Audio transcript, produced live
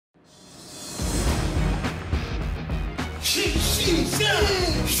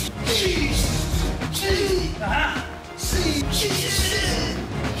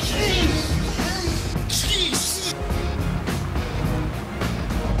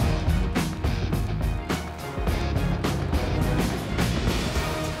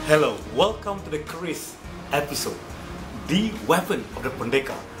Hello, welcome to the Keris episode. The weapon of the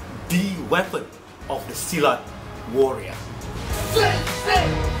Pendekar, the weapon of the Silat warrior.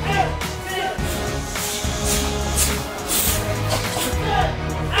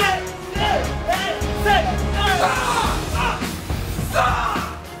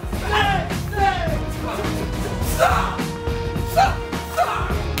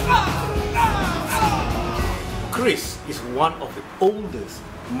 Keris is one of the oldest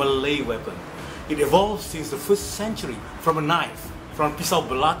Malay weapon. It evolved since the 1st century from a knife, from pisau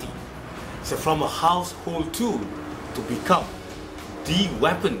belati, so from a household tool to become the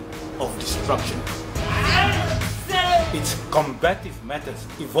weapon of destruction. Its combative methods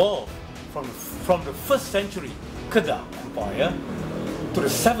evolved from the 1st century Kedah Empire to the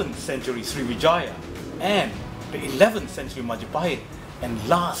 7th century Sriwijaya and the 11th century Majapahit, and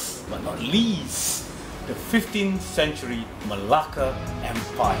last but not least, the 15th century Malacca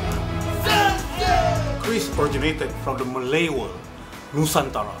Empire. Keris originated from the Malay world,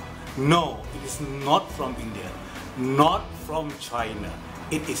 Nusantara. No, it is not from India, not from China.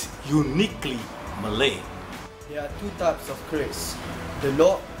 It is uniquely Malay. There are two types of Keris. The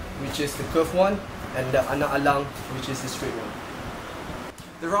lock, which is the curved one, and the anak alang, which is the straight one.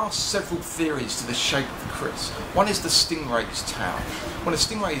 There are several theories to the shape of the Keris. One is the stingray's tail. When a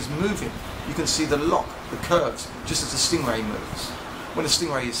stingray is moving, you can see the lock, the curves, just as the stingray moves. When the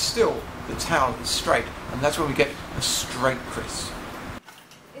stingray is still, the tail is straight, and that's when we get a straight Keris.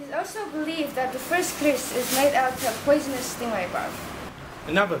 It is also believed that the first Keris is made out of poisonous stingray barb.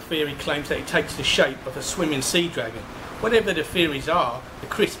 Another theory claims that it takes the shape of a swimming sea dragon. Whatever the theories are, the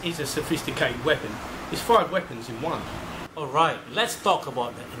Keris is a sophisticated weapon. It's 5 weapons in one. Alright, let's talk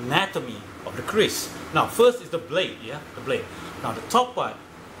about the anatomy of the Keris. Now, first is the blade, the blade. Now, the top part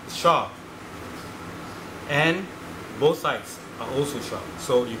is sharp, and both sides are also sharp.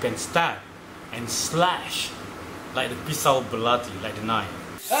 So you can stab and slash like the pisau belati, like the knife.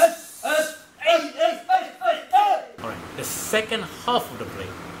 Alright, the second half of the blade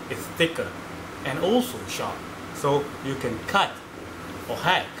is thicker and also sharp. So you can cut or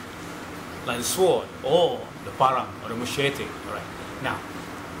hack like the sword or the parang or the machete. Alright. Now,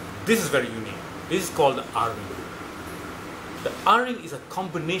 this is very unique. This is called the aring. The aring is a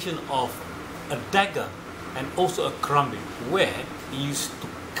combination of a dagger and also a karambit, where it used to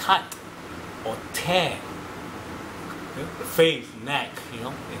cut or tear the face, neck,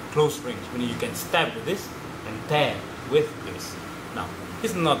 in close range. When you can stab with this and tear with this. Now,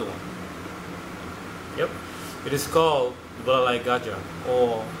 here's another one. Yep. It is called belalai gajah,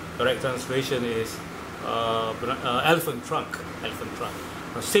 or correct translation is elephant trunk. Elephant trunk.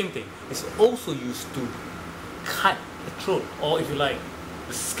 Now, same thing. It's also used to cut the throat, or if you like,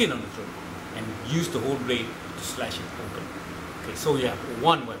 the skin on the throat, and use the whole blade to slash it open. Okay, so you have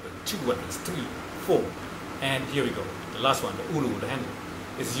 1 weapon, 2 weapons, 3, 4, and here we go. The last one, the ulu, the handle,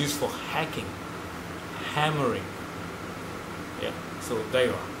 is used for hacking, hammering. Yeah, so there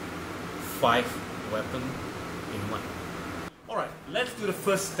you are. 5 weapons in one. Alright, let's do the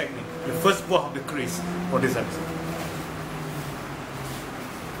first technique, the first buah of the Keris for this episode.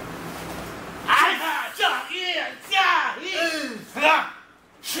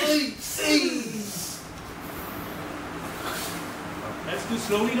 Let's do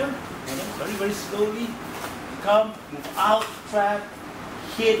slowly then. Very, very slowly. Come, move out, trap,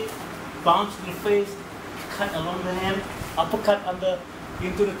 hit, bounce to the face, cut along the hand, uppercut under,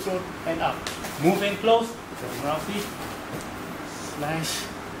 into the throat, and up. Move in close, turn around feet, slash,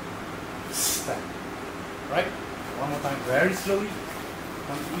 stab. Right? One more time, very slowly.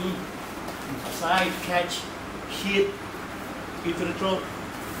 Come to me, side, catch, hit, into the throat,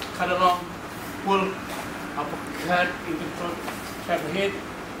 cut along, pull, uppercut into the throat, trap the head,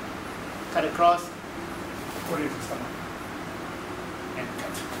 cut across, put it into the stomach, and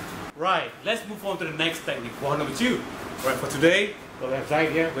cut. Right, let's move on to the next technique, buah number 2. Right, for today, we'll have Jaya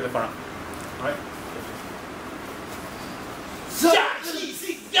here with a parang. Alright?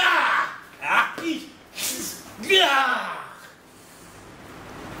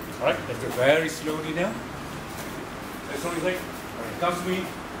 Alright, let's do it very slowly now. Very slowly, like. Alright, come to me.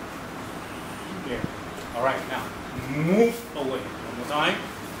 Here. Alright, now move away. One more time.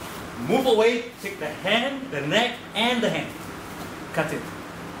 Move away, take the hand, the neck, and the hand. Cut it.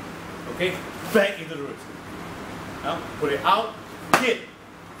 Okay? Back into the roots. Now put it out, hit,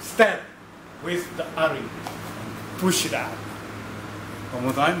 stab with the aring. Push it out. One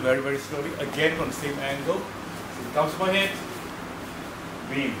more time, very, very slowly. Again from the same angle. So it comes to my head.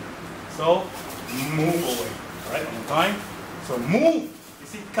 Beam. So move away. Alright, one more time. So move. You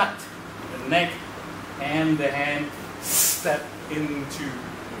see, cut the neck and the hand. Step into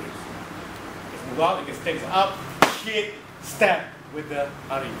it. Let's move out. You can step up. Hit. Step with the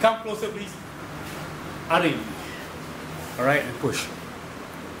harim. Come closer, please. Harim. Alright, and push.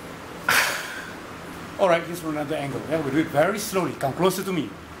 Alright, here's from another angle. Yeah, we do it very slowly. Come closer to me.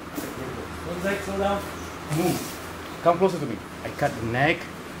 One side, slow down. Move. Come closer to me. I cut the neck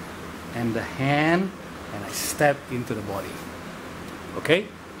and the hand and I step into the body. Okay?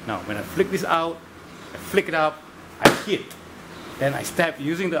 Now, when I flick this out, I flick it up, I hit. Then I step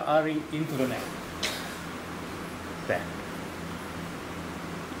using the harim into the neck. There.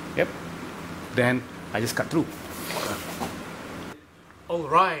 Yep. Then I just cut through.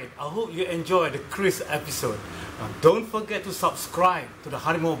 Alright, I hope you enjoyed the Keris episode. Now don't forget to subscribe to the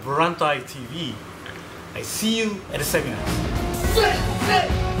HARIMAU BERANTAI TV. I see you at the seminar.